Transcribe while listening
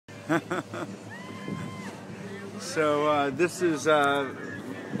So this is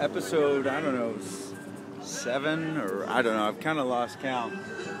episode, I don't know, 7 or I don't know. I've kind of lost count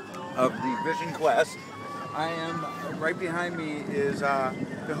of the Vision Quest. I am right behind me is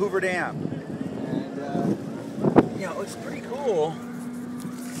the Hoover Dam, and you know, it's pretty cool.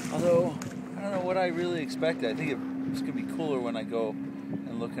 Although I don't know what I really expected. I think it's gonna be cooler when I go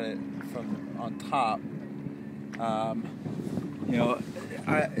and look at it from on top. You know,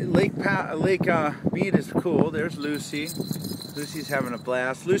 Lake Mead is cool. There's Lucy. Lucy's having a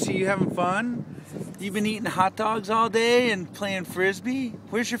blast. Lucy, you having fun? You've been eating hot dogs all day and playing frisbee?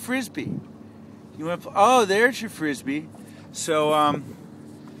 Where's your frisbee? You want to? Oh, there's your frisbee. So,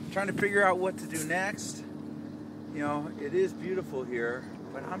 trying to figure out what to do next. You know, it is beautiful here,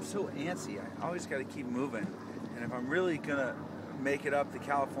 but I'm so antsy. I always got to keep moving. And if I'm really gonna make it up the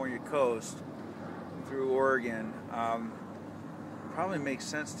California coast through Oregon, probably makes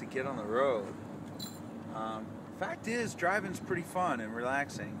sense to get on the road. Fact is, driving's pretty fun and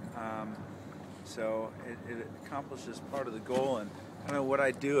relaxing. So it accomplishes part of the goal. And I don't know what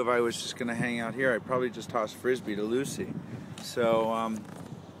I'd do if I was just going to hang out here. I'd probably just toss frisbee to Lucy. So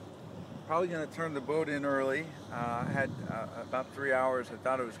probably going to turn the boat in early. I had about 3 hours. I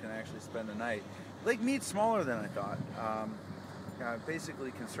thought I was going to actually spend the night. Lake Mead's smaller than I thought. I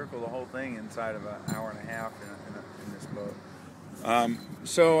basically can circle the whole thing inside of an hour and a half in this boat.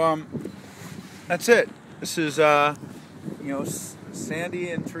 That's it. This is, you know,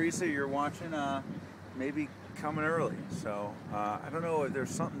 Sandy and Teresa, you're watching, maybe coming early. So, I don't know if there's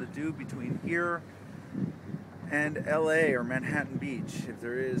something to do between here and LA or Manhattan Beach. If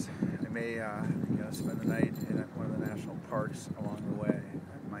there is, I may, you know, spend the night in one of the national parks along the way.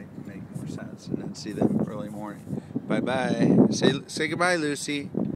 That might make more sense, and then see them early morning. Bye-bye. Say goodbye, Lucy.